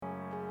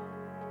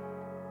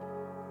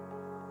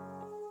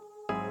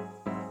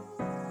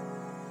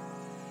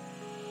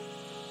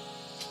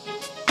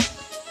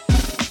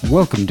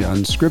Welcome to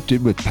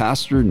Unscripted with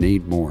Pastor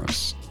Nate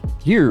Morris.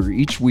 Here,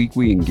 each week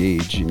we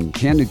engage in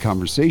candid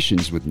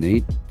conversations with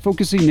Nate,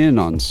 focusing in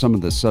on some of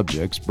the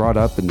subjects brought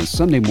up in the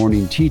Sunday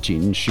morning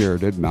teaching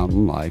shared at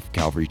Mountain Life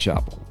Calvary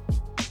Chapel.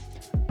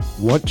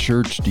 What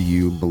church do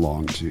you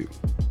belong to?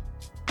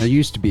 That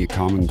used to be a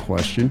common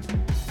question.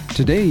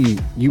 Today,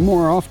 you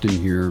more often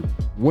hear,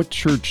 what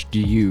church do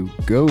you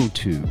go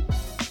to?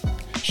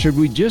 Should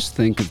we just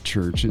think of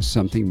church as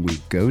something we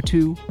go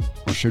to,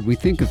 or should we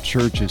think of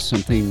church as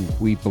something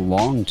we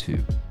belong to?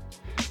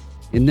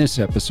 In this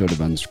episode of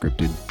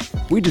Unscripted,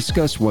 we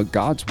discuss what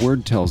God's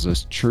Word tells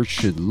us church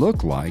should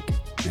look like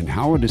and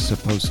how it is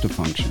supposed to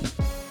function.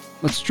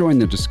 Let's join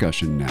the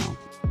discussion now.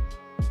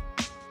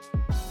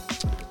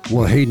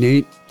 Well, hey,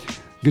 Nate.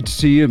 Good to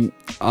see you.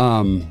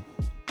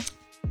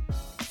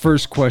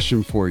 First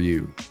question for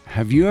you.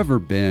 Have you ever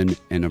been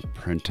an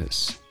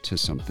apprentice to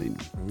something?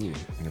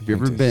 Have you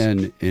ever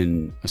been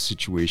in a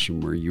situation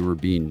where you were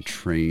being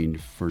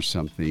trained for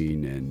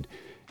something, and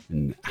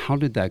how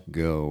did that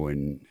go,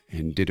 and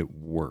did it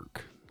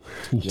work?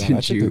 Yeah,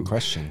 that's a good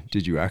question.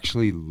 Did you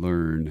actually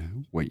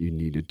learn what you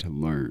needed to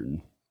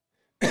learn?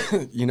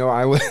 When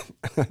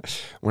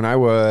I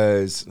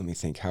was, let me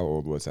think, how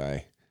old was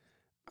I?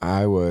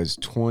 I was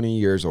 20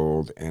 years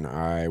old, and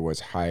I was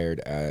hired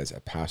as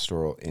a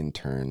pastoral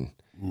intern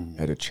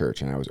at a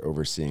church, and I was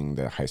overseeing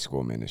the high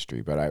school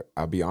ministry. But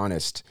I'll be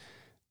honest,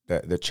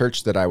 the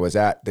church that I was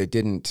at, they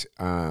didn't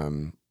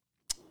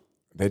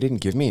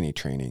give me any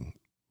training.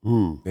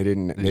 They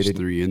just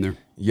threw you in there.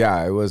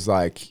 Yeah, it was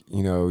like,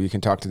 you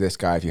can talk to this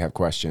guy if you have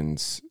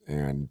questions,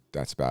 and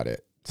that's about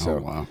it. So,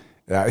 oh, wow.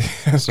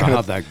 So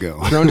how'd that go?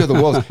 Thrown to the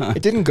wolves.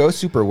 It didn't go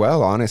super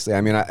well, honestly.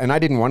 I mean, I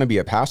didn't want to be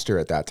a pastor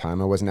at that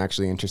time. I wasn't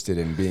actually interested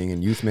in being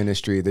in youth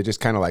ministry. They just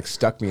kind of like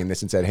stuck me in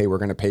this and said, "Hey, we're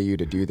going to pay you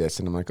to do this."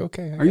 And I'm like,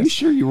 "Okay." Are you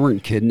sure you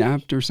weren't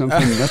kidnapped or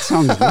something? That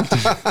sounds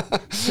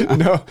good.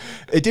 No,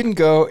 it didn't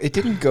go.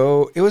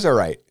 It was all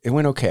right. It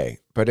went okay,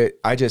 but it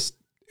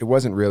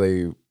wasn't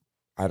really.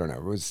 I don't know.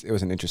 It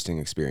was an interesting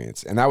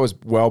experience, and that was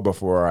well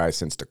before I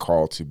sensed a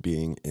call to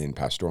being in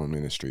pastoral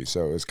ministry.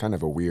 So it was kind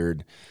of a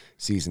weird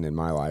season in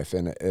my life.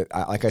 And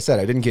like I said,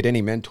 I didn't get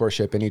any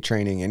mentorship, any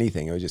training,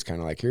 anything. It was just kind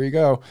of like, here you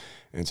go.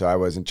 And so I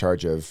was in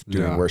charge of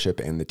doing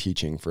worship and the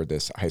teaching for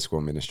this high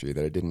school ministry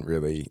that I didn't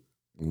really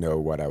know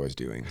what I was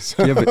doing.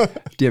 So. Do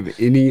you have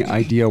any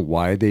idea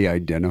why they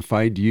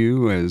identified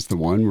you as the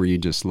one? Were you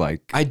just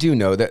like... I do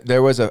know that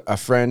there was a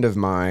friend of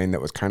mine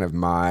that was kind of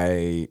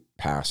my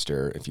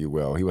pastor, if you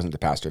will. He wasn't the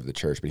pastor of the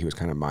church, but he was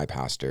kind of my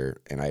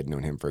pastor, and I had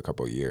known him for a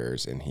couple of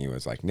years, and he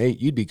was like, "Nate,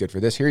 you'd be good for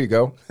this. Here you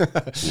go."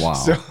 Wow.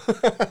 So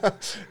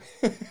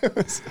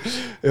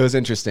it was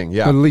interesting.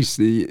 Yeah. But at least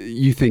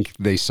you think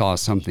they saw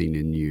something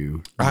in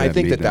you. I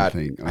think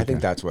okay. I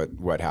think that's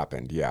what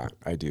happened. Yeah,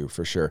 I do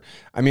for sure.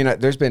 I mean,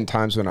 there's been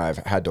times when I've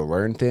had to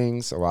learn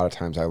things. A lot of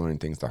times I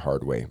learned things the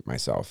hard way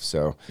myself.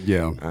 So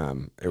yeah,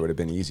 it would have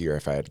been easier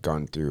if I had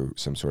gone through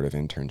some sort of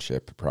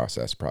internship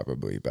process,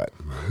 probably. But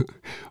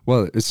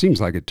well, it seems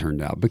like it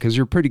turned out because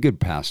you're a pretty good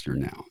pastor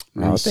now.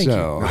 Oh, thank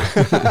you.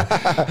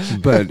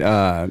 But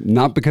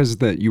not because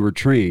that you were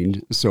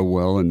trained so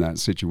well in that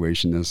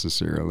situation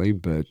necessarily,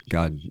 but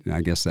God,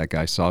 I guess that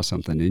guy saw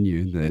something in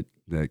you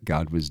that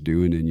God was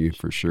doing in you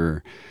for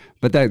sure.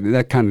 But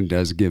that kind of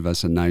does give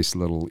us a nice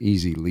little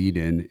easy lead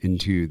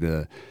into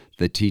the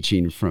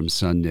teaching from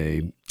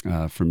Sunday,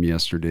 from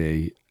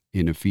yesterday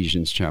in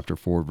Ephesians chapter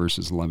 4,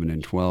 verses 11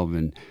 and 12.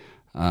 And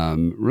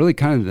really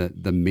kind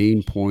of the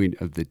main point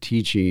of the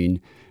teaching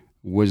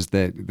was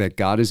that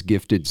God has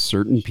gifted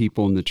certain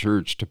people in the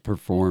church to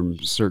perform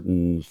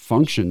certain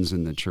functions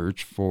in the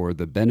church for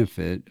the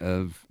benefit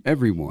of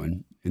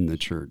everyone in the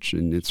church.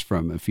 And it's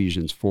from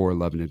Ephesians 4,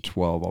 11 and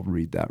 12. I'll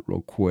read that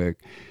real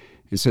quick.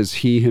 It says,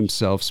 "He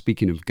himself,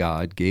 speaking of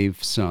God,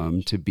 gave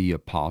some to be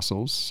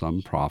apostles,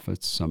 some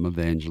prophets, some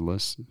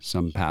evangelists,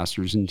 some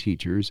pastors and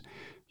teachers,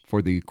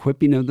 for the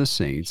equipping of the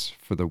saints,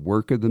 for the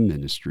work of the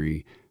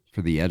ministry,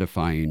 for the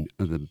edifying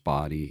of the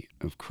body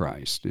of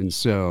Christ." And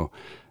so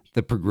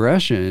the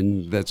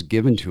progression that's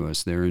given to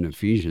us there in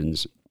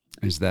Ephesians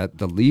is that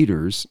the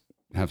leaders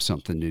have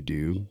something to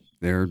do.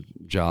 Their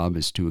job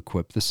is to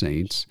equip the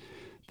saints.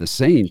 The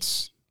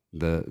saints,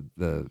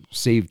 the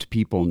saved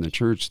people in the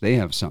church, they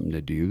have something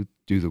to do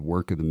the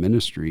work of the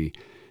ministry.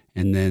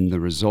 And then the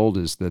result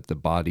is that the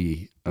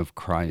body of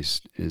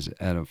Christ is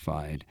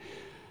edified.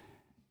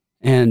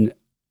 And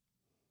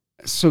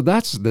so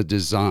that's the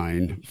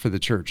design for the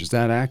church. Is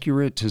that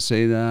accurate to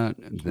say that?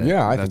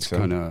 Yeah, I think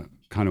so. That's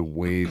kind of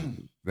way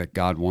that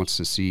God wants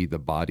to see the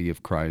body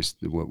of Christ,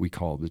 what we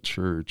call the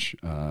church,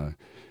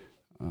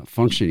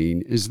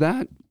 functioning. Is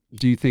that,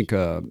 do you think,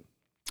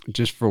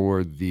 just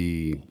for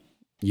the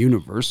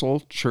universal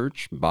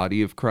church,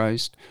 body of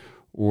Christ,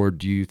 or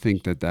do you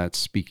think that that's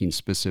speaking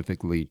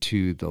specifically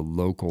to the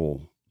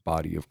local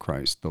body of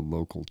Christ, the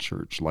local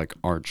church, like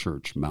our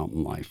church,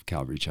 Mountain Life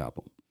Calvary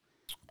Chapel?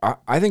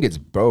 I think it's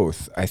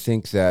both. I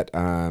think that,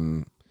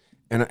 and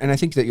I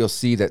think that you'll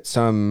see that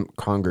some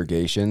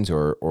congregations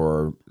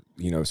or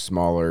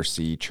smaller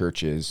C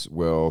churches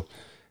will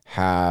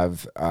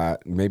have,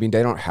 maybe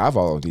they don't have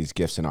all of these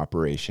gifts in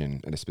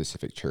operation in a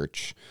specific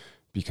church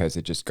because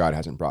God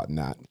hasn't brought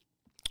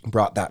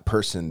that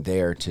person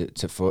there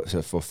to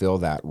fulfill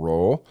that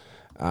role.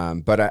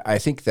 But I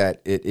think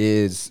that it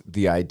is,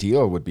 the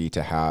ideal would be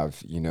to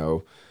have,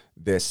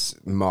 this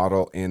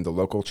model in the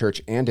local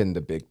church and in the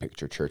big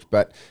picture church.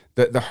 But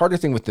the harder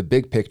thing with the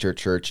big picture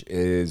church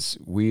is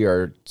we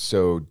are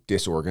so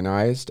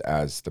disorganized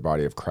as the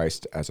body of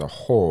Christ as a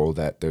whole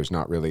that there's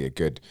not really a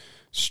good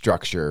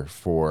structure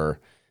for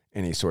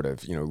any sort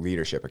of,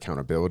 leadership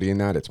accountability in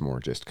that. It's more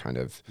just kind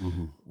of,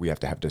 we have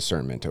to have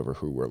discernment over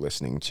who we're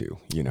listening to,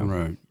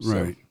 Right,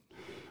 right.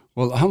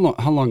 Well,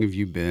 how long have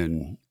you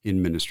been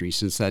in ministry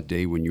since that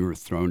day when you were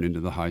thrown into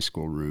the high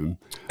school room?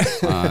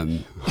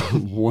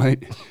 What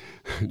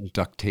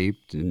duct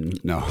taped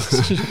and no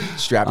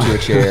strapped to a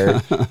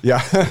chair? Yeah.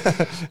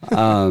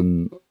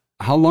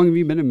 How long have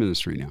you been in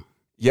ministry now?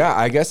 Yeah,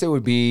 I guess it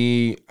would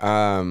be.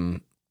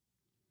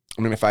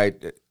 If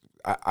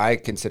I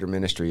consider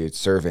ministry as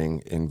serving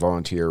in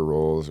volunteer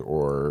roles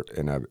or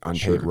in an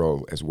unpaid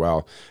role as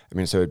well.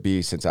 So it'd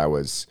be since I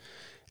was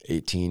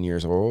 18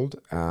 years old.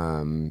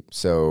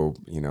 So,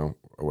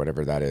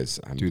 whatever that is.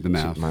 Do the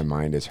math. My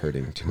mind is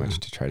hurting too much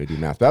to try to do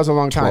math. That was a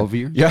long time. 12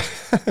 years? Yeah.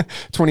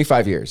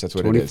 25 years. That's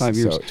what it is. 25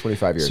 years. So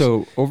 25 years.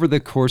 So over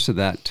the course of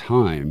that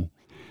time,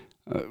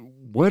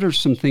 what are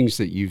some things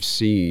that you've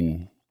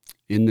seen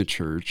in the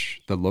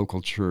church, the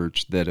local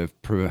church, that have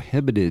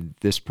prohibited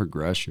this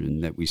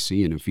progression that we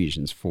see in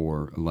Ephesians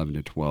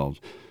 4:11-12?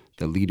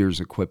 The leaders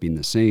equipping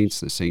the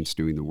saints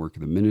doing the work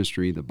of the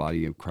ministry, the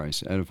body of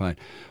Christ edified.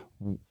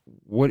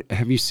 What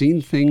have you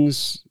seen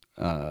things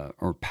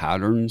or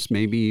patterns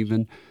maybe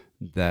even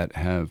that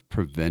have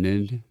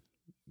prevented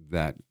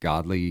that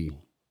godly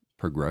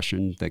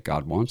progression that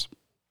God wants?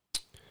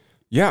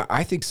 Yeah,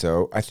 I think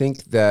so. I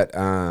think that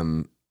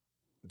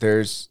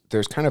there's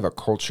kind of a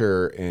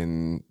culture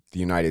in the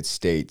United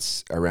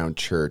States around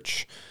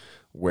church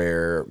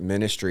where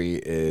ministry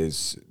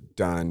is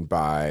done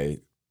by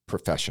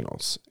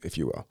professionals, if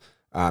you will.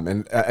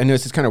 And I know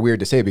this is kind of weird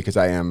to say because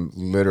I am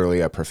literally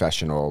a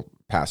professional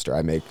pastor.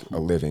 I make a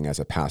living as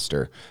a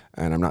pastor,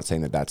 and I'm not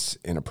saying that that's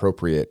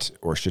inappropriate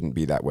or shouldn't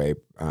be that way.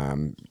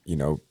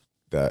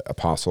 The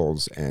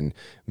apostles and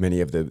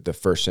many of the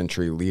first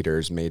century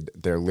leaders made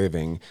their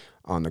living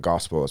on the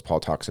gospel, as Paul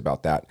talks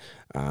about that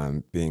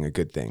being a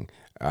good thing,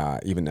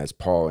 even as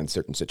Paul in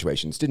certain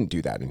situations didn't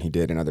do that, and he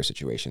did in other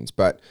situations.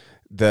 But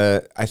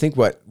I think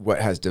what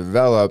has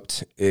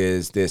developed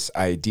is this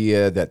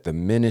idea that the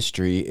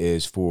ministry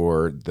is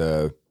for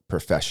the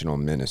professional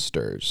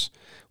ministers,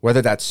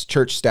 whether that's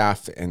church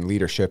staff and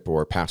leadership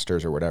or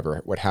pastors or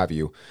whatever, what have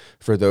you,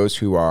 for those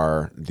who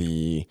are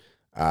the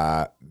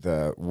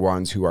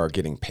ones who are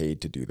getting paid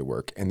to do the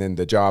work. And then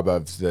the job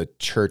of the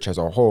church as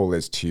a whole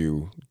is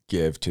to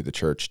give to the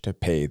church to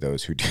pay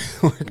those who do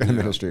work in the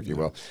ministry, if you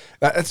will.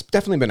 That's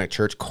definitely been a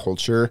church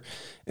culture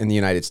in the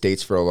United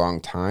States for a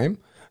long time.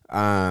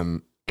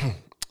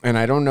 And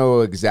I don't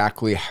know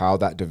exactly how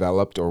that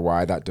developed or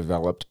why that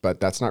developed, but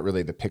that's not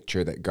really the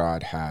picture that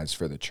God has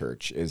for the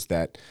church, is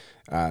that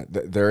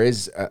there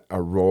is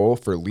a role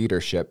for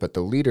leadership, but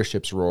the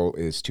leadership's role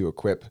is to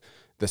equip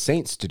the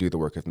saints to do the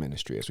work of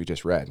ministry, as we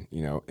just read,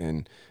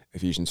 in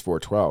Ephesians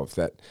 4:12,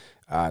 that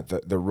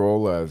the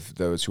role of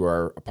those who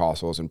are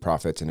apostles and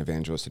prophets and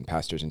evangelists and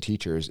pastors and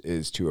teachers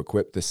is to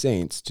equip the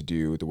saints to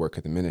do the work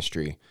of the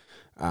ministry,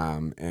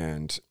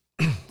 and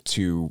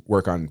to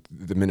work on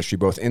the ministry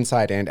both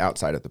inside and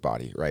outside of the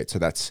body, right? So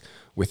that's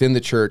within the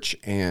church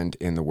and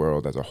in the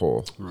world as a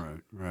whole.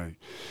 Right.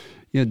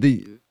 Yeah,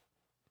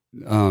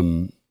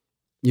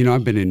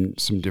 I've been in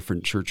some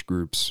different church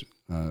groups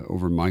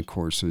over my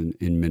course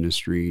in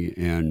ministry,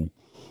 and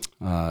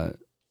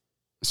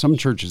some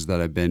churches that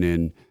I've been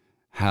in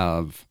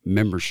have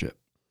membership,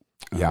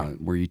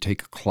 where you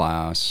take a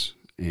class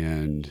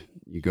and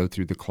you go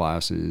through the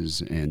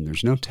classes, and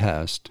there's no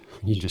test.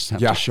 You just have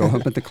to show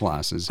up at the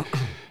classes,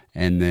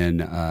 and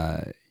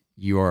then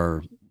you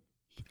are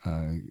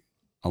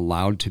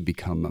allowed to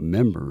become a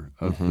member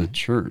of the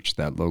church,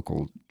 that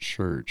local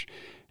church.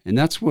 And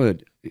that's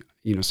what,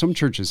 some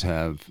churches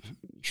have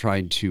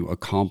tried to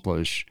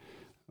accomplish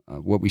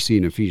what we see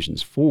in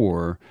Ephesians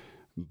 4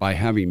 by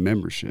having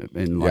membership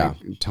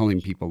and telling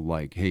people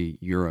hey,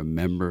 you're a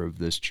member of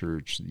this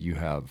church. You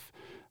have,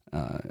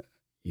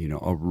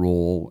 a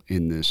role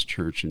in this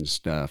church and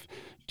stuff.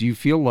 Do you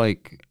feel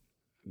like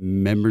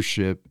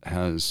membership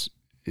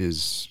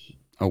is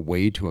a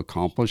way to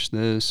accomplish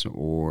this,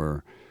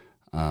 or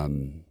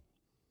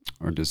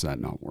does that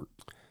not work?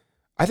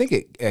 I think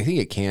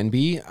it can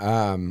be.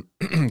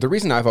 The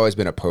reason I've always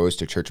been opposed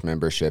to church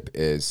membership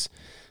is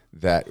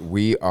that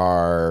we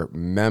are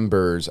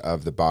members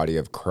of the body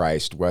of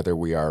Christ, whether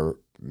we are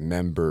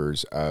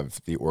members of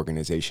the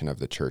organization of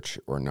the church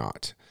or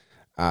not.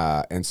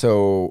 And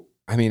so,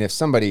 if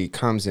somebody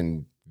comes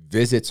and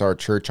visits our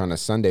church on a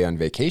Sunday on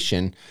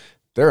vacation,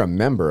 they're a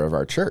member of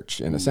our church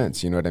in a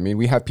sense. You know what I mean?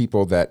 We have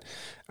people that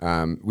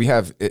we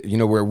have,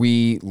 where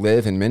we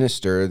live and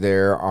minister,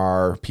 there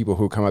are people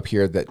who come up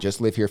here that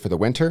just live here for the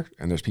winter,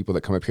 and there's people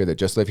that come up here that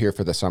just live here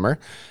for the summer,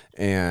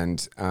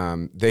 and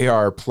they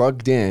are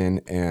plugged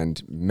in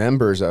and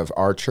members of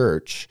our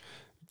church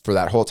for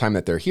that whole time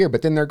that they're here,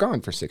 but then they're gone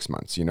for 6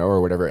 months,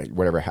 or whatever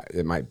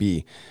it might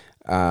be.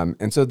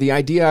 And so the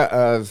idea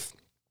of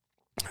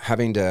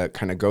having to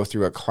kind of go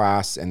through a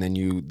class and then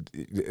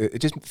it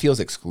just feels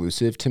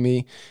exclusive to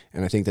me.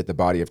 And I think that the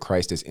body of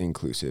Christ is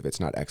inclusive. It's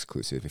not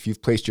exclusive. If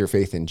you've placed your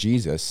faith in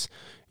Jesus,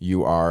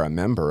 you are a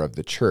member of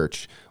the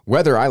church,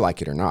 whether I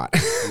like it or not.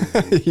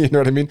 You know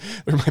what I mean?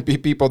 There might be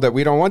people that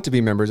we don't want to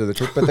be members of the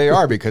church, but they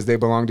are because they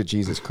belong to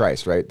Jesus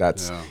Christ, right?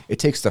 It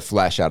takes the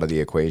flesh out of the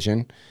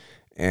equation.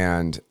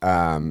 And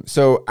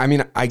so, I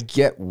mean, I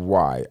get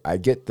why. I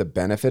get the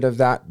benefit of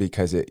that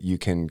because you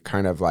can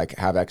kind of like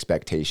have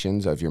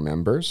expectations of your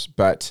members.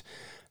 But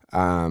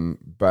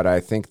I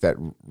think that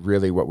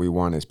really what we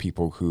want is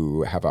people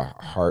who have a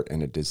heart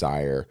and a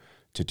desire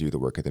to do the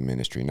work of the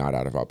ministry, not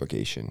out of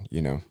obligation,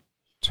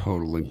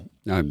 Totally.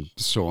 I'm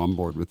so on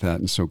board with that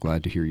and so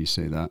glad to hear you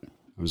say that.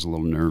 I was a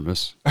little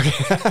nervous.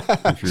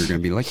 If you're going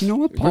to be like, you know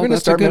what, Paul,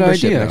 that's a good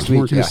idea. Next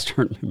week. We're going to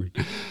start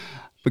membership.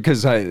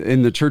 Because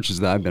in the churches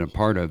that I've been a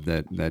part of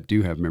that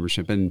do have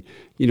membership, and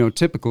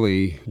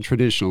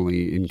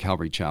traditionally in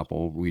Calvary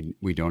Chapel,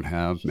 we don't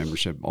have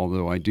membership.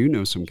 Although I do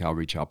know some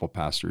Calvary Chapel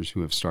pastors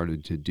who have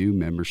started to do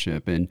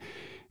membership, and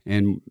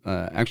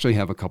actually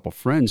have a couple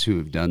friends who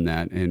have done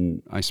that.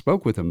 And I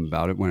spoke with them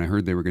about it when I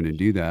heard they were going to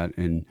do that,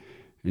 and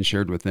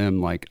shared with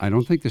them, like, I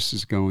don't think this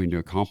is going to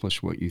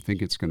accomplish what you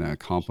think it's going to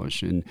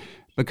accomplish. And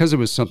because it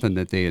was something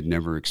that they had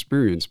never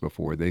experienced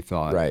before, they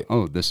thought, right,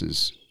 oh, this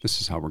is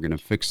how we're going to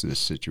fix this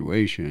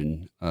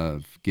situation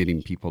of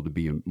getting people to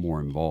be more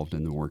involved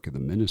in the work of the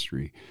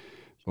ministry.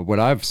 But what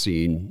I've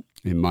seen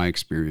in my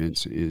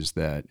experience is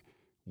that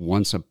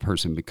once a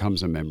person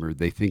becomes a member,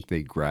 they think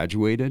they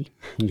graduated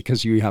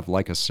because you have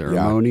like a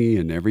ceremony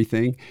and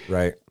everything.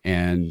 Right.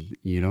 And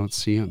you don't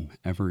see them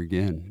ever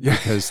again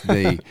because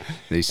they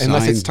sign.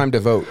 Unless it's time to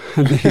vote.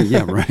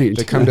 Yeah, right.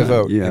 They come to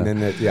vote. Yeah. And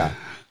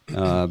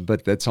then,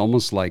 but that's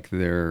almost like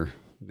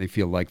they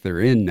feel like they're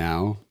in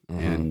now,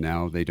 and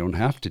now they don't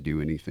have to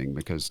do anything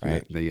because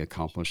they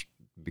accomplished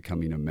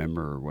becoming a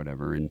member or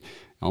whatever, and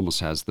almost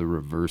has the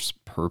reverse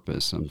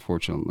purpose,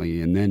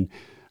 unfortunately. And then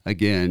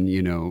again,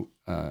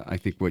 I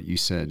think what you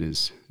said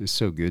is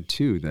so good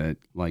too, that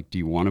like, do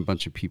you want a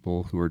bunch of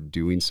people who are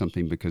doing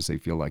something because they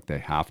feel like they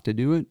have to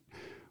do it?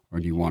 Or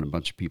do you want a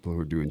bunch of people who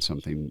are doing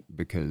something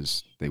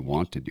because they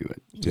want to do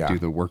it? To do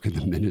the work of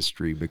the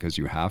ministry because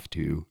you have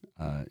to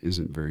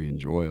isn't very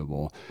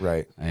enjoyable.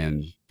 Right.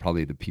 And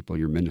probably the people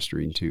you're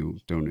ministering to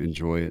don't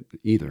enjoy it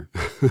either.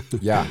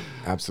 Yeah,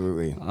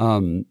 absolutely.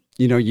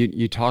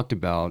 You talked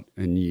about,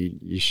 and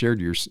you shared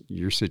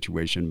your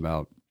situation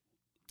about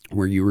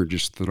where you were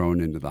just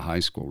thrown into the high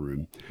school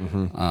room.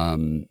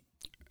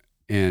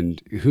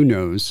 And who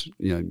knows,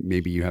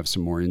 maybe you have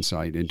some more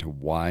insight into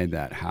why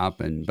that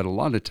happened. But a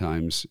lot of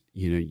times,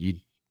 you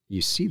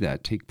see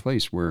that take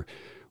place where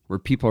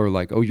people are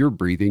like, oh, you're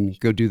breathing,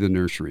 go do the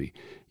nursery,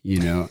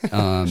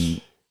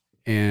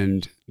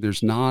 and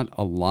there's not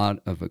a lot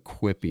of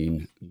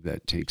equipping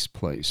that takes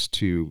place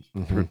to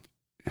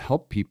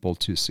help people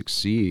to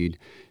succeed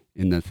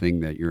in the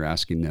thing that you're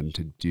asking them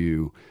to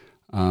do.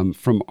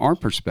 From our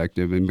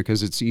perspective, and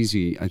because it's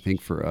easy, I think,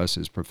 for us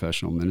as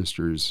professional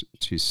ministers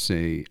to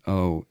say,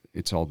 oh,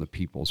 it's all the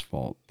people's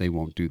fault. They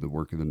won't do the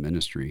work of the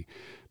ministry.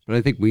 But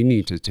I think we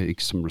need to take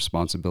some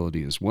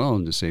responsibility as well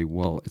and to say,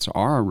 well, it's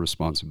our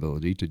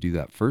responsibility to do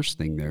that first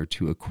thing there,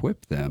 to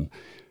equip them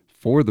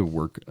for the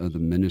work of the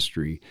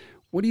ministry.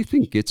 What do you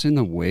think gets in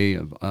the way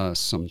of us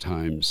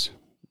sometimes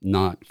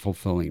not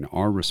fulfilling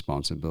our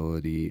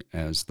responsibility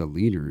as the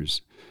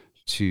leaders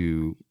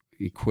to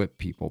equip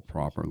people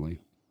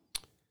properly?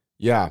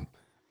 Yeah,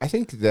 I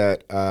think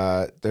that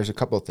there's a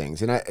couple of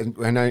things, and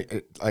I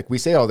like we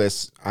say all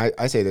this.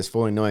 I say this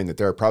fully knowing that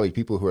there are probably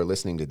people who are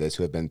listening to this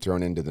who have been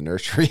thrown into the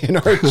nursery in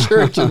our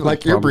church, and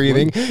like you're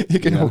breathing,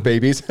 you can hold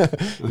babies,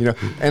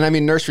 And I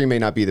mean, nursery may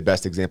not be the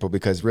best example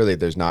because really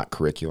there's not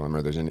curriculum, or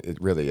it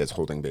really is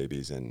holding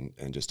babies and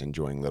just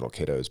enjoying little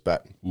kiddos,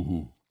 but.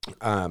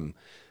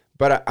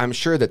 But I'm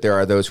sure that there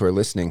are those who are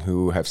listening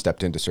who have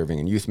stepped into serving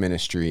in youth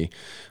ministry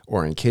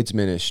or in kids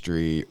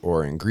ministry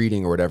or in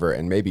greeting or whatever,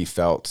 and maybe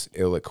felt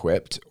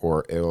ill-equipped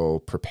or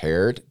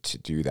ill-prepared to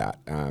do that.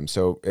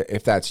 So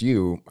if that's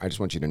you, I just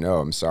want you to know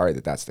I'm sorry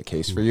that that's the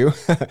case for you.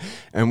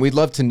 And we'd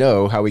love to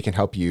know how we can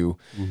help you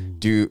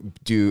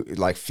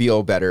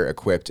feel better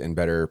equipped and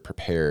better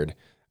prepared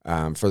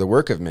for the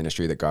work of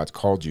ministry that God's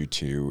called you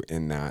to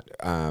in that.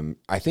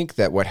 I think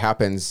that what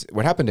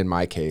happened in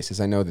my case is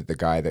I know that the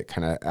guy that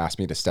kind of asked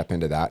me to step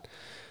into that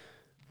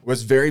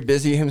was very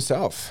busy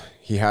himself.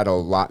 He had a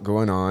lot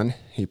going on.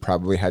 He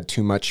probably had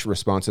too much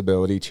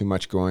responsibility, too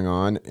much going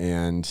on.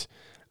 And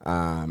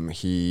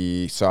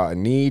he saw a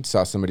need,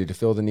 saw somebody to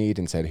fill the need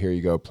and said, here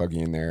you go, plug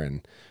you in there.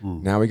 And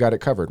now we got it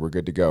covered. We're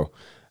good to go.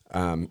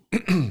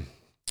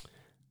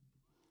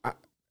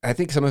 I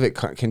think some of it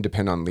can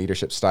depend on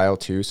leadership style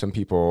too. Some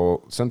people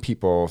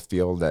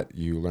feel that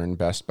you learn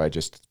best by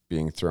just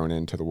being thrown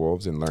into the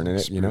wolves and learning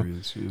it,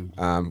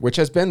 Yeah. which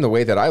has been the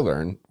way that I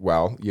learn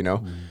well,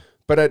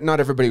 but not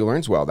everybody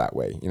learns well that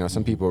way.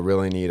 Some people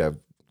really need a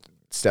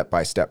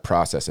step-by-step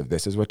process of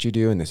this is what you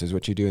do, and this is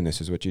what you do, and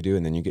this is what you do.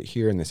 And then you get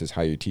here, and this is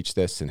how you teach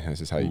this, and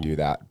this is how you do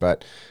that.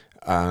 But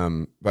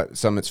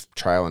some it's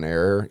trial and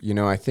error.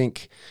 I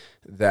think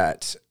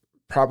that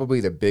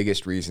probably the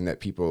biggest reason that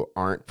people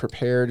aren't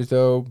prepared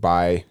though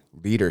by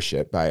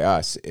leadership, by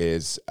us,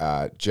 is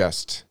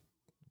just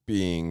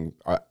being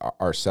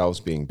ourselves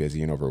being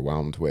busy and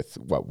overwhelmed with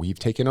what we've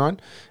taken on.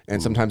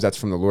 And sometimes that's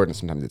from the Lord and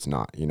sometimes it's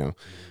not,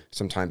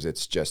 sometimes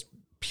it's just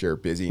pure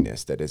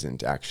busyness that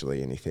isn't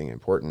actually anything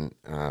important,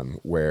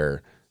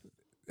 where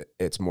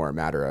it's more a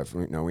matter of,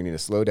 we need to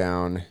slow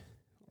down,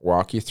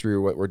 walk you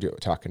through what we're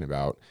talking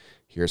about.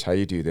 Here's how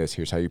you do this.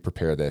 Here's how you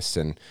prepare this.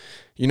 And,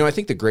 I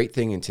think the great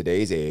thing in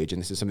today's age,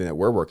 and this is something that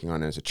we're working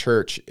on as a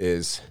church,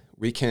 is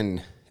we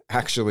can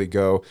actually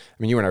go,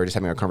 you and I were just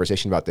having a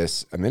conversation about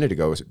this a minute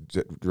ago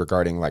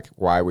regarding like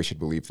why we should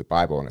believe the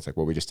Bible. And it's like,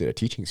 well, we just did a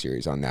teaching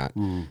series on that.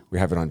 We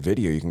have it on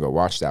video. You can go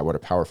watch that. What a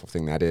powerful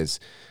thing that is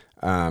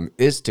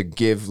to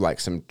give like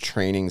some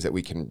trainings that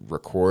we can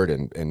record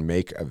and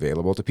make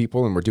available to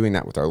people. And we're doing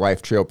that with our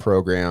Life Trail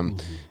program.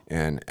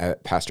 And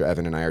Pastor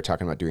Evan and I are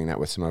talking about doing that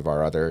with some of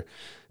our other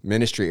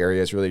ministry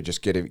areas, really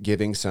just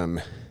giving some,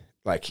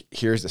 like,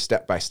 here's the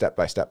step by step.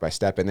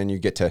 And then you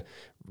get to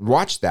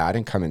watch that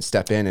and come and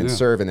step in and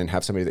serve, and then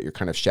have somebody that you're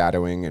kind of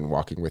shadowing and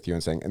walking with you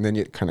and saying, and then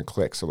it kind of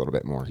clicks a little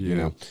bit more,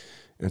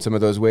 in some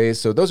of those ways.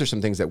 So those are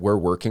some things that we're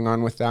working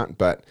on with that.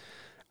 But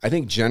I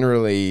think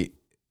generally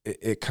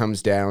it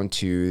comes down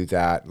to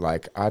that,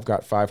 like, I've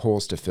got 5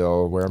 holes to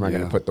fill. Where am I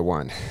going to put the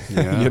one?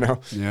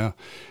 Yeah.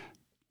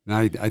 And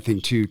I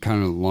think too,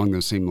 kind of along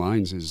those same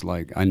lines, is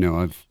like, I know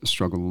I've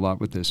struggled a lot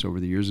with this over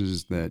the years,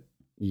 is that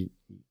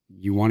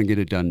you want to get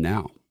it done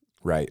now.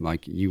 Right.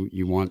 Like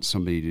you want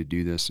somebody to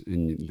do this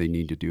and they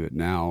need to do it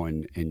now.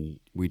 And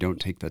we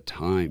don't take the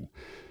time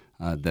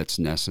that's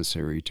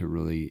necessary to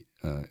really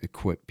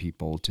equip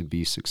people to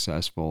be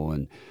successful.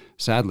 And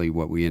sadly,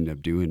 what we end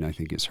up doing, I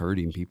think, is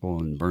hurting people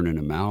and burning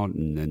them out.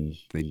 And then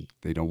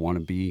they don't want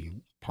to be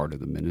part of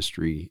the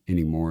ministry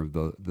anymore of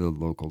the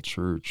local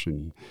church.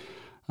 And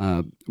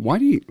why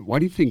do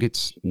you think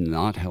it's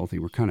not healthy?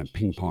 We're kind of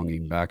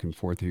ping-ponging back and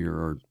forth here,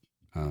 or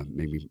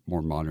maybe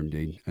more modern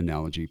day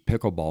analogy,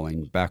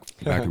 pickleballing back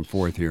and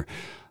forth here.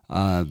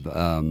 But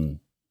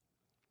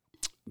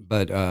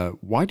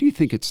why do you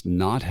think it's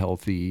not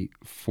healthy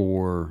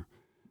for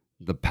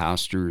the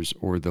pastors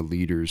or the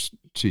leaders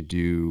to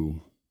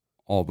do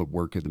all the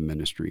work of the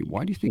ministry?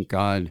 Why do you think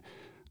God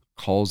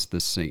calls the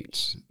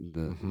saints,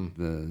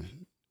 the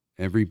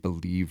every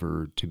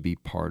believer, to be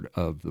part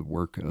of the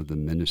work of the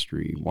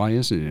ministry? Why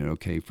isn't it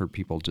okay for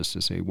people just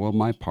to say, well,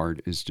 my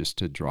part is just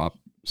to drop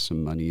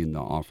some money in the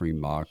offering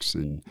box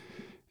and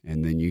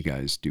then you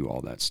guys do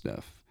all that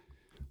stuff?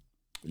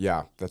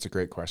 Yeah, that's a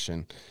great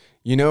question.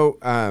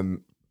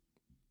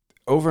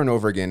 Over and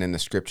over again in the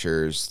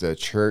scriptures, the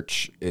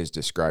church is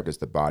described as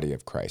the body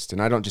of Christ.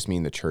 And I don't just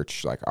mean the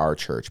church like our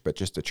church, but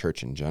just the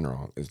church in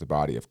general is the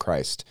body of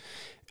Christ.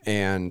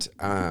 And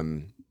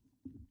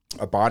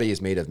a body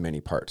is made of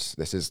many parts.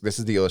 This is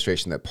the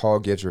illustration that Paul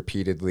gives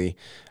repeatedly,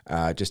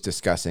 just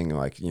discussing,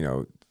 like,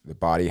 the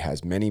body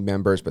has many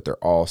members, but they're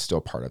all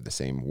still part of the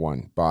same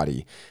one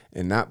body.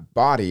 And that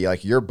body,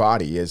 like your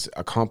body, is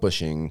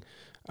accomplishing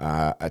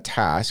a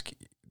task.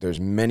 There's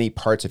many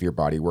parts of your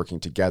body working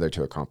together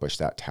to accomplish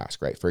that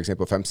task, right? For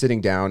example, if I'm sitting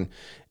down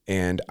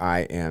and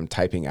I am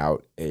typing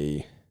out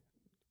an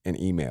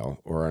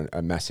email or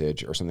a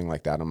message or something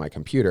like that on my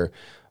computer,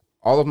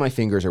 all of my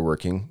fingers are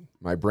working,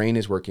 my brain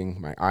is working,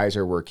 my eyes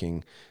are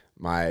working,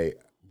 my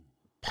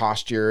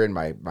posture and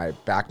my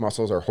back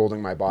muscles are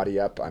holding my body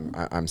up.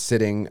 I'm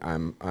sitting,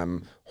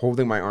 I'm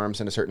holding my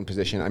arms in a certain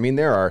position.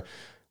 There are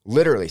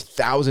literally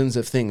thousands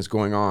of things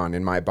going on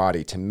in my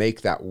body to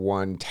make that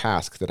one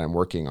task that I'm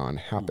working on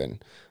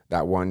happen.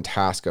 That one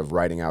task of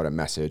writing out a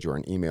message or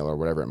an email or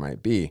whatever it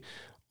might be.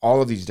 All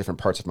of these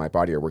different parts of my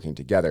body are working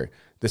together.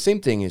 The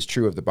same thing is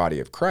true of the body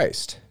of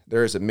Christ.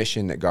 There is a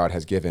mission that God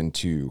has given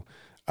to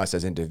us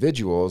as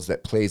individuals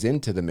that plays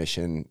into the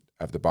mission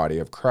of the body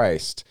of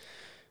Christ.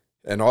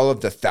 And all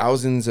of the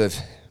thousands of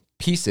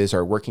pieces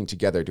are working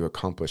together to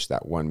accomplish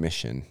that one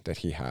mission that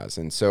he has.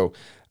 And so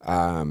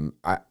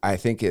I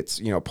think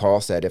it's, Paul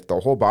said, if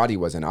the whole body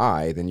was an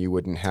eye, then you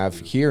wouldn't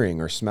have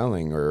hearing or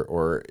smelling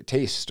or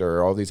taste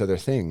or all these other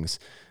things.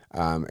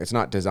 It's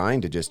not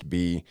designed to just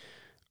be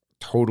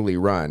totally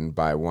run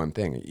by one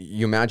thing.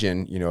 You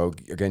imagine,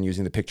 again,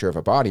 using the picture of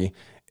a body,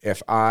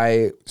 if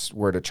I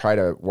were to try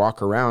to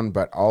walk around,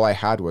 but all I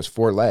had was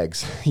 4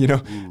 legs,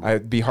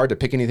 it'd be hard to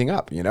pick anything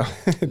up, kind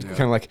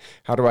of like,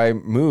 how do I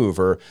move?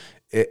 Or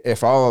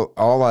if all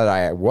that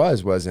I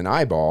was an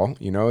eyeball,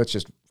 it's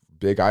just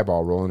big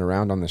eyeball rolling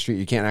around on the street.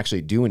 You can't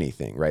actually do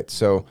anything, right?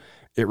 So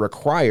it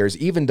requires,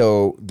 even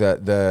though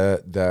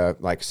the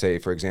like, say,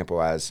 for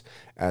example, as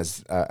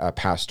a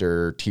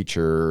pastor,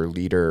 teacher,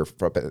 leader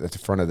at the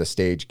front of the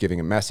stage giving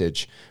a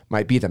message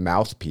might be the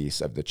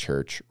mouthpiece of the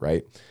church,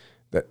 right?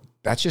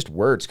 That's just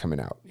words coming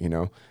out,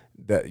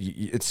 that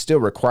it still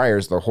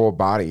requires the whole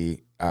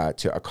body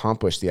to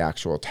accomplish the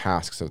actual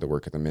tasks of the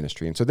work of the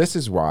ministry. And so this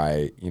is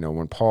why,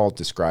 when Paul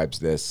describes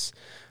this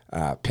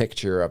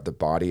picture of the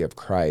body of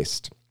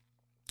Christ,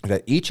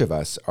 that each of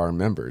us are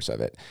members of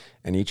it,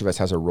 and each of us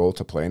has a role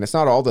to play. And it's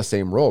not all the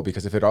same role,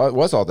 because if it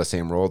was all the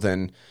same role,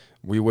 then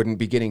we wouldn't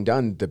be getting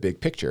done the big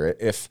picture.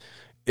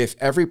 If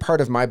every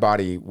part of my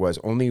body was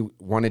only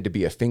wanted to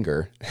be a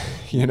finger,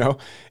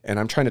 and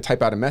I'm trying to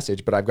type out a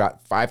message, but I've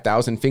got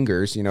 5,000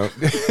 fingers,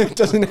 it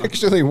doesn't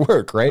actually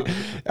work, right?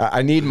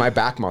 I need my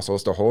back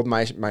muscles to hold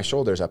my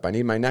shoulders up. I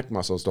need my neck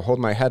muscles to hold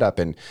my head up,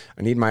 and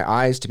I need my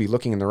eyes to be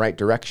looking in the right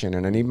direction,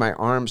 and I need my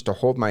arms to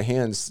hold my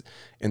hands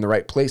in the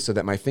right place so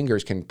that my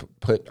fingers can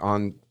put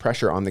on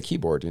pressure on the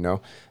keyboard.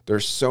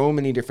 There's so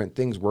many different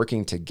things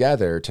working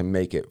together to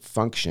make it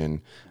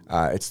function.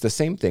 It's the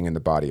same thing in the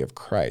body of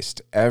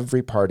Christ.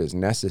 Every part is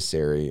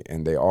necessary,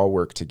 and they all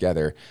work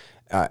together.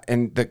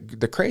 And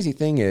the crazy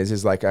thing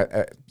is like,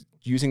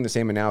 using the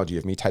same analogy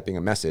of me typing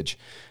a message,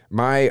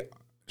 my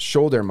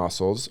shoulder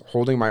muscles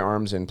holding my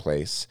arms in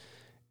place,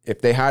 if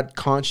they had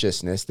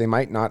consciousness, they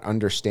might not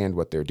understand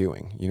what they're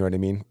doing. You know what I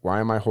mean? Why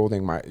am I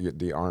holding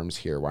the arms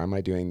here? Why am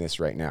I doing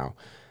this right now?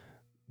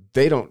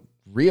 They don't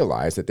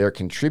realize that they're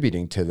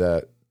contributing to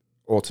the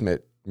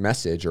ultimate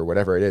message or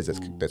whatever it is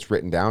that's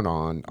written down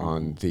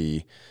on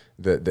the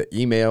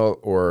email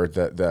or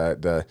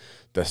the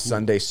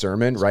Sunday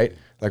sermon, right?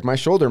 Like, my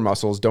shoulder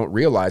muscles don't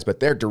realize, but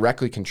they're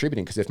directly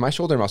contributing, because if my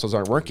shoulder muscles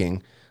aren't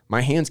working,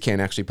 my hands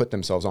can't actually put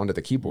themselves onto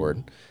the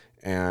keyboard,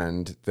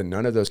 and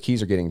none of those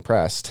keys are getting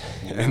pressed,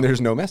 and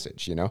there's no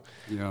message,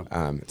 Yeah.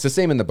 It's the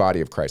same in the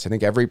body of Christ. I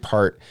think every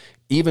part,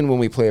 even when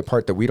we play a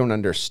part that we don't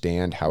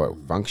understand how it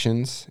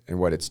functions and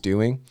what it's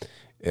doing,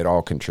 it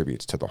all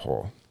contributes to the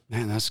whole.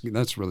 Man,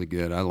 that's really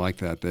good. I like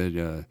that.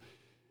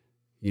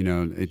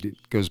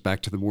 It goes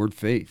back to the word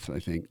faith. I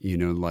think,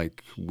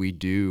 like we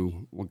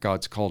do what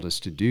God's called us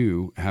to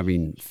do,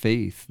 having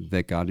faith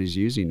that God is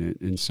using it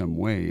in some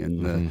way.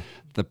 And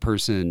the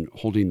person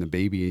holding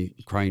the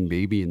crying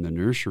baby in the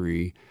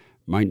nursery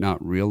might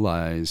not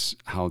realize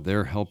how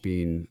they're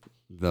helping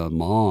the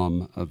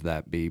mom of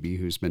that baby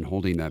who's been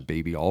holding that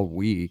baby all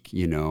week,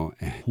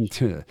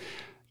 and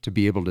to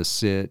be able to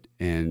sit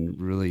and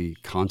really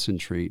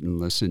concentrate and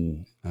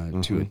listen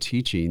to a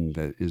teaching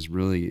that is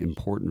really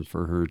important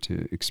for her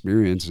to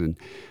experience. And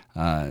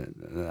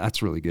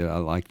that's really good. I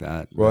like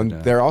that. Well, and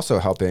they're also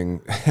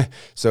helping.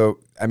 So,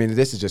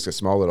 this is just a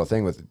small little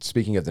thing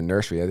speaking of the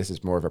nursery. This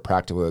is more of a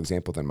practical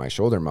example than my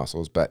shoulder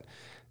muscles, but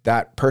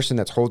that person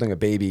that's holding a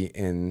baby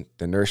in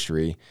the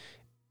nursery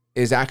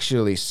is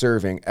actually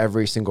serving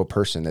every single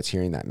person that's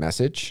hearing that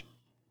message.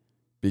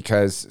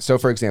 Because, so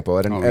for example,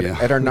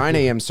 at our 9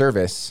 a.m.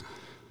 service,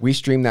 we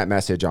stream that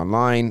message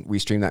online. We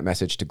stream that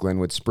message to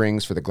Glenwood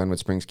Springs for the Glenwood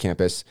Springs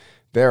campus.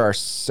 There are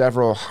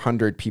several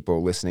hundred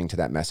people listening to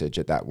that message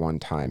at that one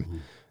time. Mm-hmm.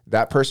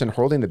 That person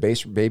holding the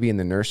baby in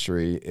the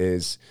nursery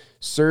is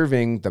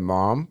serving the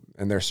mom,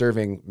 and they're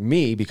serving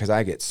me because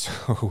I get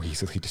so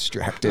easily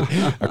distracted.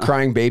 A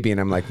crying baby,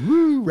 and I'm like,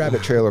 woo,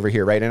 rabbit trail over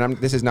here, right? And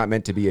this is not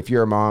meant to be, if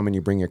you're a mom and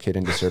you bring your kid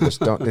into service,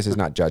 this is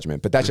not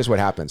judgment, but that's just what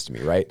happens to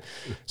me, right?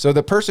 So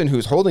the person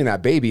who's holding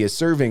that baby is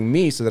serving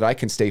me so that I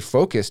can stay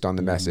focused on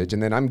the message,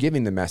 and then I'm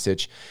giving the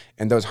message,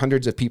 and those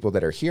hundreds of people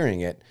that are hearing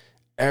it,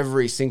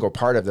 every single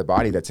part of the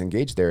body that's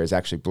engaged there is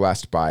actually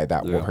blessed by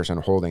that one person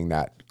holding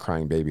that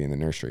crying baby in the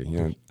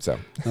nursery. So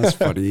that's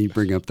funny. You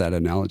bring up that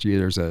analogy.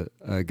 There's a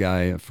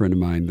guy, a friend of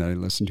mine that I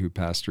listened to, a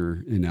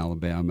pastor in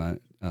Alabama.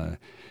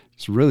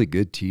 He's a really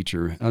good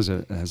teacher. Has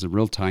a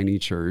real tiny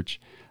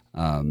church,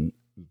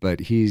 but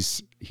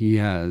he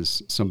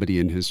has somebody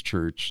in his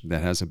church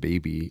that has a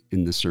baby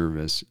in the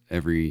service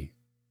every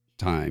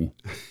time.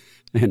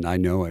 And I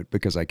know it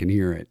because I can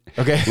hear it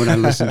when I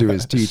listen to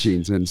his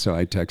teachings. And so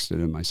I texted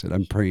him. I said,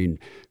 I'm praying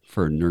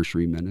for a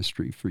nursery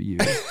ministry for you.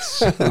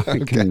 So I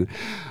can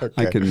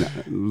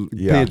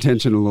pay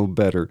attention a little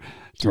better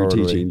to your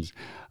teachings.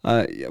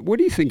 What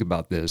do you think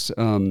about this?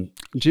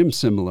 Jim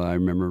Simla, I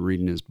remember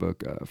reading his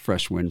book,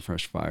 Fresh Wind,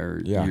 Fresh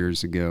Fire,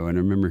 years ago. And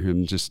I remember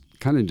him just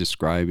kind of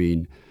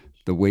describing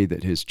the way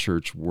that his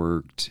church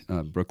worked,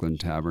 Brooklyn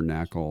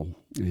Tabernacle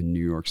in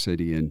New York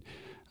City.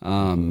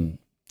 And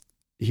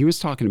he was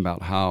talking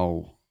about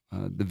how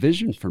the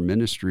vision for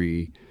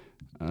ministry,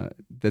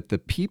 that the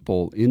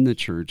people in the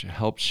church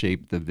helped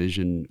shape the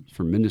vision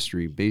for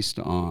ministry based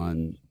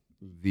on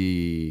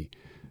the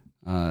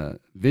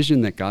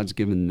vision that God's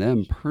given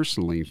them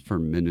personally for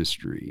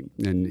ministry.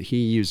 And he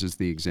uses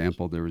the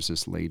example, there was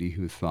this lady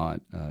who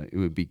thought it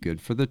would be good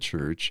for the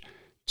church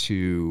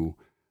to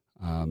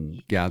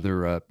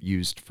gather up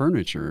used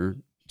furniture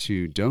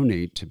to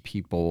donate to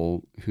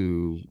people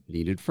who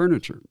needed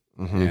furniture.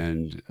 Mm-hmm.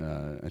 And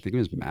I think it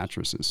was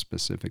mattresses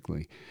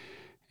specifically.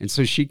 And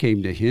so she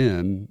came to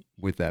him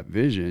with that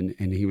vision,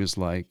 and he was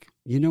like,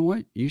 you know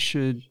what? You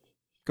should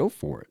go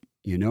for it,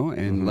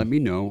 and let me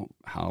know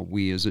how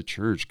we as a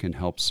church can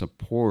help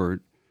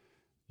support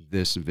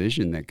this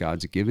vision that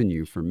God's given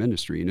you for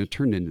ministry. And it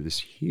turned into this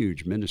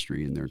huge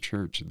ministry in their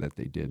church that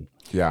they did.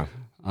 Yeah.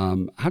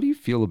 How do you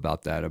feel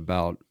about that?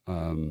 About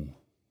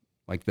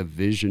like the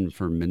vision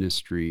for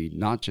ministry,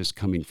 not just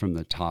coming from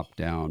the top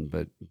down,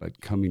 but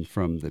coming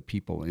from the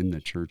people in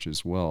the church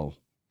as well?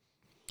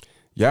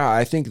 Yeah,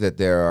 I think that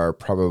there are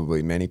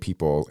probably many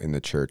people in the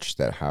church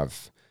that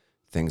have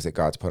things that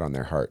God's put on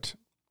their heart.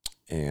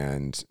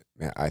 And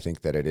I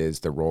think that it is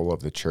the role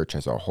of the church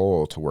as a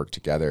whole to work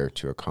together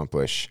to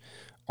accomplish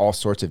all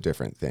sorts of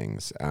different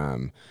things.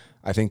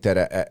 I think that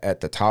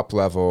at the top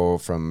level,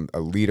 from a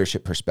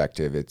leadership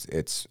perspective,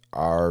 it's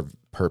our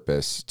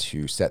purpose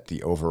to set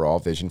the overall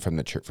vision for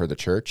the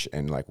church,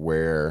 and like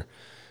where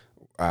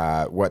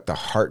what the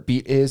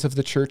heartbeat is of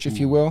the church, if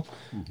you will.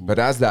 Mm-hmm. But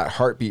as that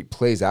heartbeat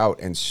plays out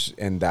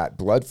and that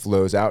blood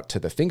flows out to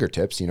the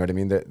fingertips, you know what I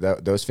mean?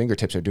 Those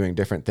fingertips are doing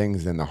different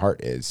things than the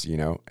heart is,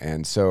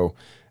 And so,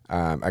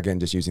 again,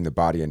 just using the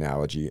body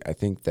analogy, I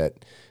think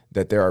that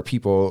there are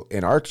people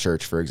in our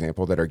church, for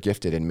example, that are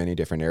gifted in many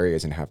different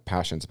areas and have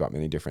passions about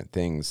many different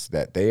things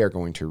that they are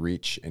going to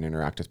reach and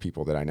interact with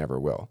people that I never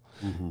will.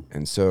 Mm-hmm.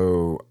 And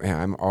so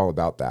I'm all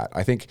about that.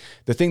 I think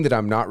the thing that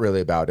I'm not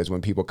really about is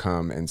when people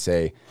come and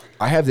say,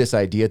 I have this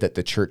idea that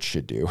the church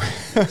should do.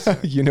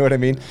 You know what I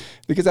mean?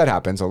 Because that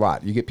happens a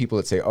lot. You get people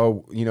that say,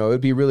 oh, it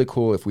would be really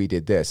cool if we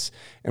did this.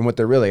 And what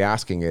they're really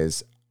asking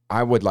is,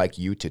 I would like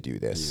you to do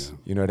this. Yeah.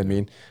 You know what I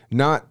mean?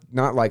 Not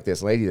like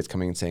this lady that's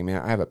coming and saying, man,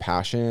 I have a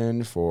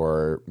passion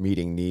for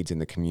meeting needs in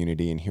the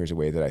community, and here's a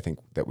way that I think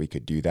that we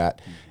could do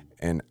that. Mm-hmm.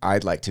 And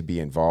I'd like to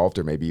be involved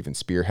or maybe even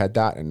spearhead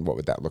that. And what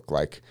would that look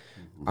like?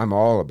 Mm-hmm. I'm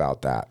all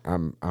about that.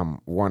 I'm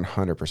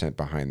 100%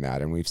 behind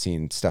that. And we've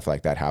seen stuff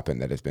like that happen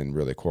that has been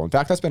really cool. In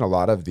fact, that's been a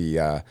lot of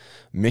the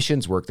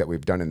missions work that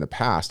we've done in the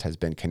past has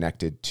been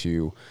connected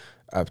to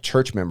a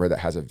church member that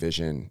has a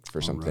vision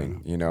for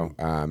something,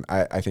 right.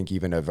 I think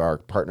even of our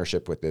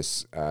partnership with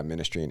this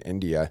ministry in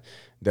India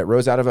that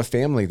rose out of a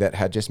family that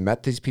had just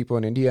met these people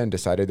in India and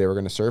decided they were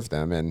going to serve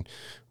them. And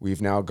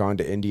we've now gone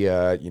to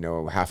India,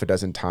 half a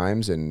dozen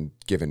times and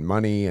given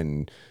money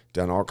and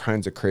done all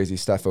kinds of crazy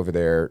stuff over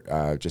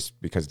there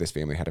just because this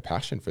family had a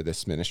passion for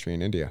this ministry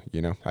in India.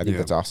 I think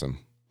that's awesome.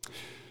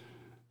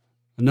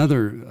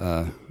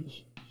 Another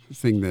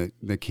thing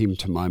that came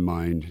to my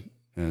mind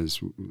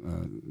as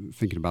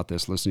thinking about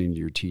this, listening to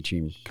your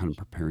teaching, kind of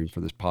preparing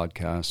for this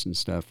podcast and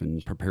stuff,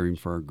 and preparing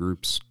for our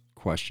group's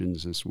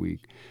questions this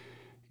week,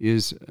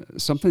 is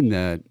something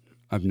that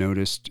I've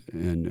noticed,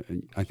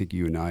 and I think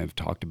you and I have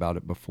talked about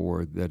it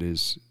before, that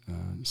is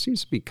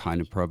seems to be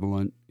kind of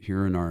prevalent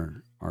here in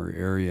our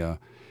area.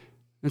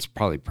 It's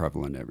probably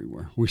prevalent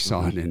everywhere. We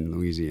saw it in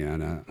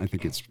Louisiana. I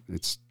think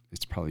it's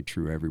probably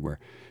true everywhere,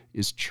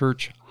 is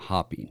church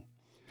hopping.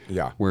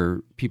 Yeah.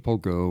 Where people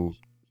go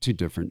to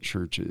different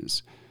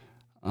churches.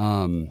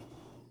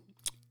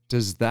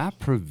 Does that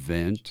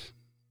prevent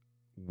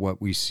what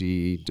we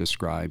see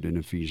described in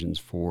Ephesians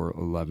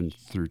 4:11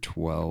 through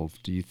 12?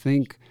 Do you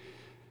think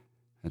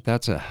that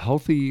that's a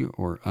healthy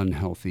or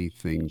unhealthy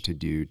thing to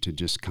do, to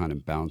just kind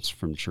of bounce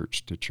from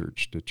church to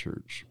church to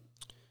church?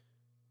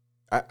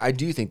 I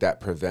do think that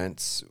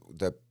prevents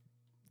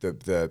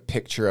the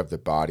picture of the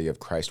body of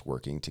Christ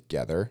working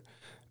together.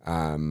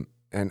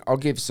 And I'll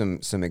give some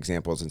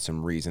examples and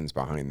some reasons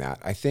behind that.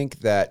 I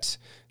think that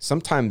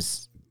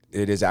sometimes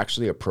it is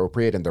actually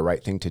appropriate and the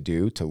right thing to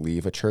do to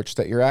leave a church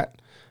that you're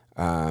at.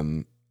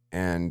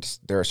 And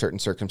there are certain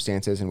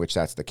circumstances in which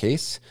that's the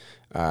case.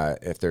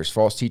 If there's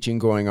false teaching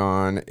going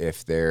on,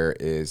 if there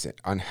is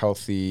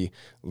unhealthy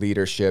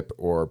leadership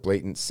or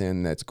blatant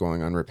sin that's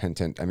going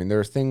unrepentant. I mean, there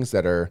are things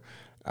that are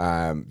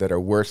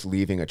worth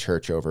leaving a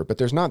church over, but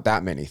there's not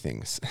that many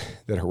things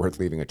that are worth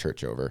leaving a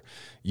church over.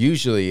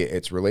 Usually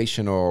it's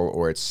relational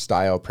or it's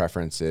style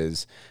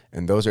preferences,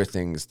 and those are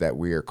things that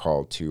we are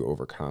called to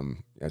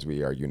overcome as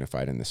we are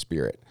unified in the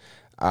Spirit.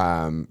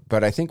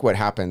 But I think what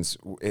happens,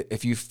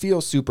 if you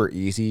feel super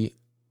easy,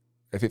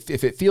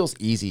 if it feels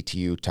easy to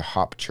you to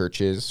hop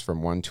churches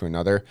from one to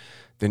another,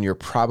 then you're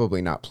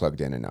probably not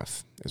plugged in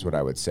enough, is what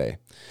I would say.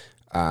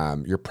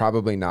 You're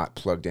probably not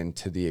plugged in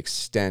to the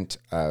extent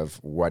of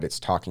what it's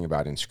talking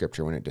about in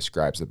Scripture when it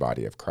describes the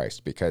body of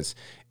Christ, because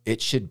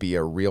it should be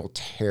a real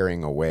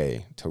tearing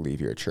away to leave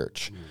your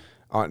church.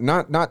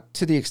 Not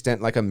to the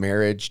extent like a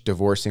marriage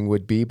divorcing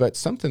would be, but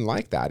something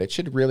like that. It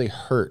should really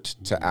hurt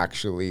to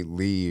actually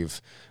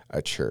leave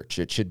a church.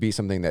 It should be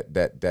something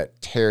that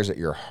tears at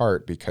your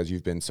heart because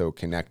you've been so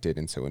connected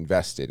and so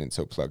invested and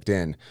so plugged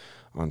in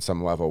on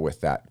some level with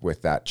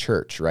that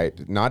church,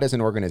 right? Not as an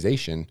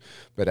organization,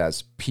 but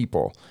as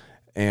people.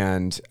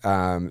 And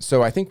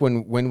so I think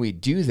when we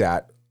do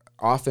that,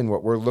 often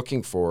what we're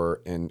looking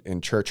for in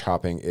church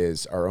hopping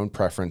is our own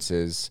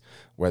preferences,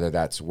 whether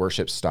that's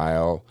worship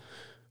style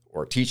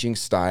or teaching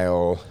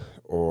style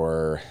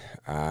or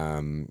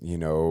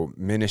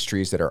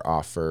ministries that are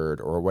offered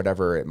or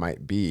whatever it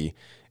might be.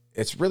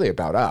 It's really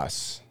about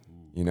us.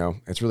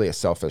 It's really a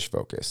selfish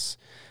focus.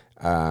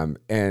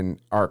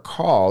 And our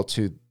call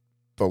to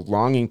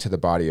belonging to the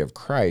body of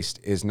Christ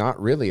is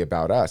not really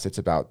about us. It's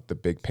about the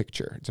big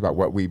picture. It's about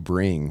what we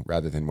bring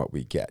rather than what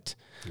we get.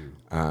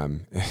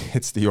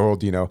 It's the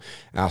old,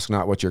 ask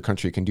not what your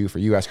country can do for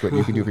you, ask what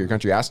you can do for your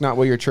country. Ask not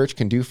what your church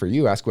can do for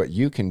you, ask what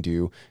you can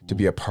do to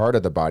be a part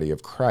of the body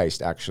of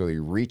Christ, actually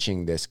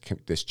reaching this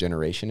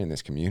generation and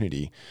this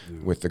community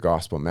with the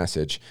gospel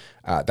message.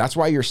 That's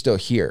why you're still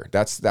here.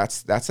 That's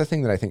the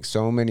thing that I think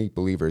so many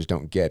believers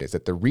don't get, is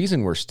that the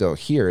reason we're still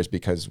here is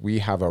because we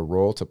have a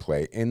role to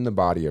play in the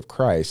body of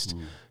Christ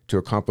to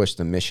accomplish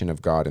the mission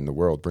of God in the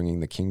world, bringing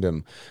the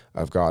kingdom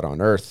of God on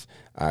earth,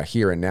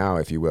 here and now,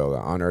 if you will,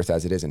 on earth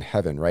as it is in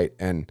heaven, right?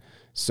 And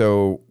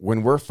so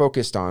when we're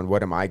focused on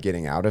what am I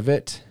getting out of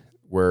it,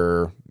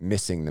 we're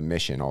missing the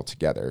mission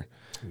altogether.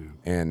 Yeah.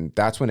 And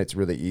that's when it's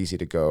really easy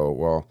to go,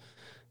 well,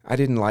 I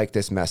didn't like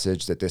this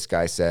message that this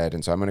guy said,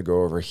 and so I'm going to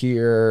go over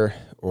here,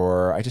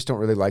 or I just don't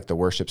really like the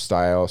worship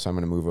style, so I'm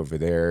going to move over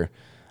there.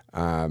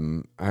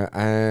 I'm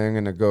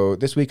going to go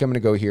this week, I'm going to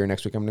go here.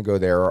 Next week, I'm going to go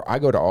there. Or I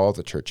go to all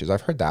the churches.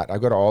 I've heard that. I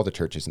go to all the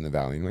churches in the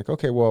valley. And like,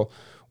 okay, well,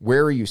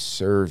 where are you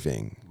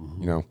serving?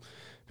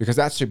 Because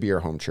that should be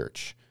your home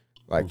church.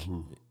 Like,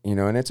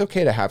 and it's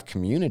okay to have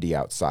community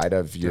outside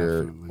of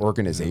your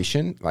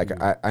organization. Yeah. Like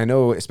I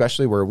know,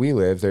 especially where we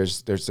live,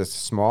 there's a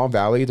small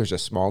valley, there's a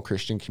small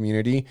Christian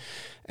community,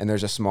 and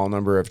there's a small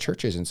number of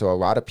churches. And so a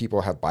lot of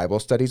people have Bible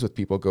studies with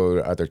people go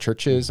to other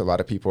churches. A lot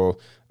of people,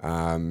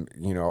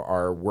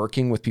 are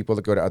working with people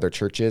that go to other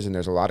churches, and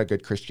there's a lot of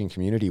good Christian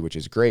community, which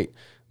is great.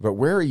 But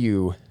where are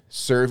you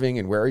serving,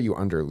 and where are you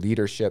under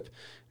leadership,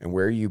 and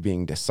where are you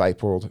being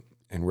discipled,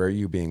 and where are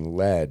you being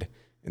led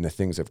in the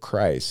things of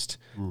Christ?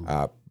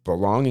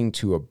 Belonging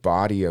to a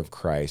body of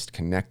Christ,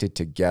 connected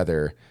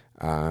together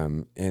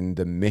in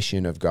the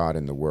mission of God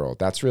in the world.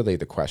 That's really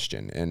the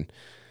question.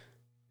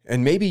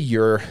 And maybe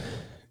you're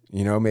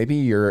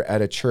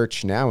at a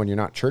church now and you're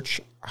not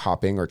church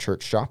hopping or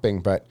church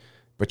shopping, but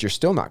you're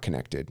still not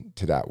connected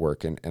to that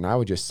work. And I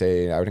would just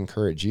say, I would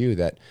encourage you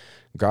that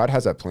God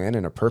has a plan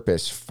and a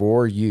purpose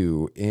for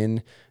you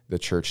in the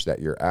church that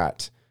you're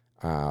at.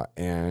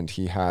 And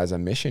he has a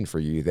mission for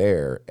you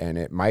there. And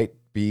it might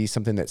be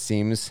something that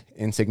seems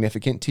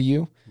insignificant to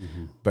you,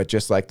 but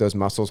just like those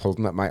muscles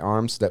holding up my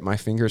arms, that my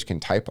fingers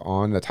can type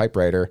on the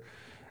typewriter,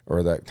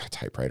 or the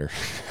typewriter.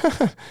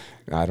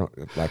 I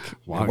don't like.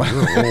 Wow,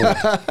 you're old.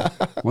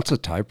 What's a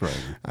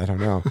typewriter? I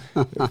don't know.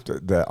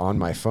 the on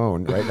my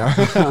phone right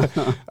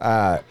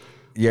now.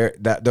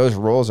 Those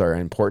roles are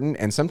important,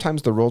 and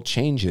sometimes the role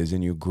changes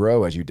and you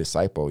grow as you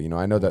disciple.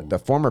 I know that the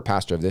former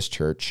pastor of this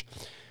church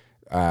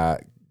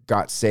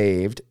got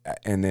saved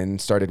and then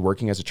started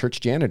working as a church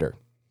janitor.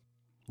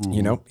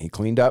 He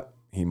cleaned up,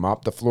 he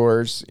mopped the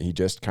floors. He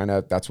just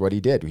that's what he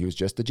did. He was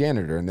just the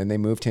janitor. And then they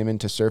moved him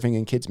into serving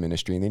in kids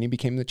ministry. And then he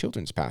became the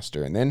children's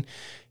pastor. And then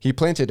he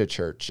planted a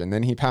church, and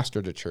then he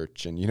pastored a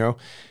church. And,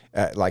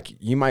 like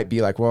you might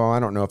be like, well, I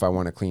don't know if I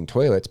want to clean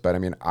toilets, but I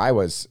mean, I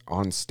was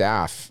on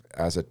staff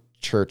as a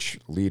church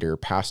leader,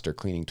 pastor,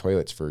 cleaning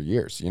toilets for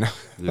years,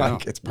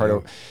 like it's part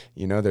of,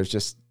 there's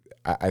just,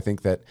 I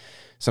think that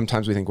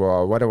sometimes we think,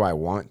 well, what do I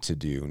want to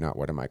do? Not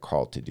what am I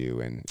called to do?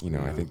 And,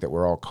 I think that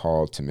we're all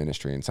called to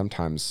ministry, and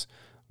sometimes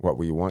what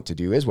we want to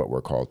do is what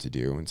we're called to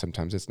do, and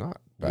sometimes it's not.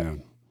 But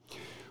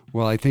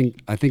Well, I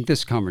think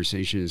this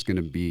conversation is going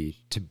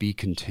to be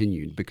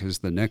continued, because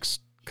the next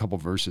couple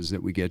verses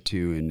that we get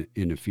to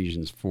in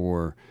Ephesians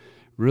 4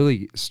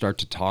 really start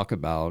to talk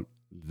about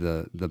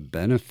the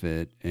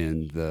benefit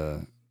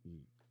and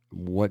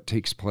what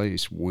takes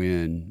place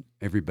when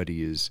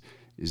everybody is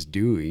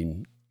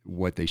doing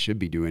what they should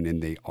be doing,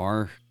 and they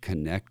are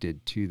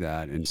connected to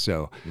that. And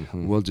so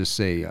we'll just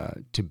say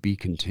to be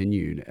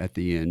continued at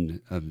the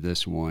end of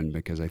this one,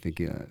 because I think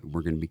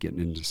we're going to be getting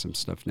into some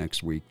stuff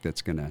next week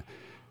that's going to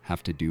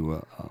have to do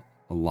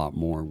a lot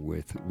more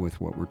with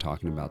what we're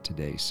talking about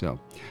today. So,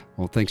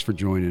 well, thanks for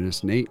joining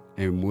us, Nate,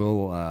 and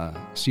we'll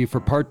see you for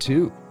part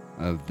 2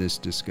 of this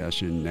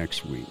discussion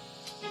next week.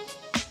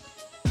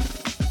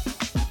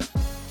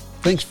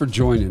 Thanks for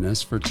joining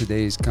us for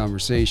today's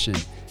conversation.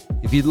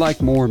 If you'd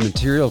like more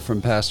material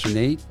from Pastor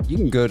Nate, you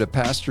can go to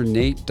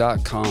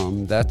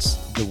pastornate.com. That's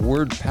the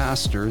word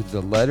pastor,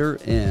 the letter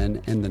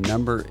N, and the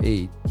number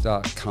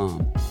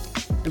 8.com.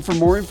 And for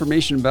more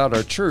information about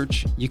our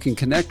church, you can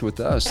connect with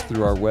us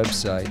through our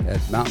website at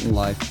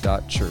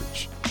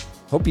mountainlife.church.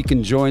 Hope you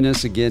can join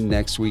us again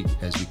next week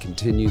as we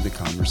continue the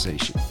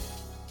conversation.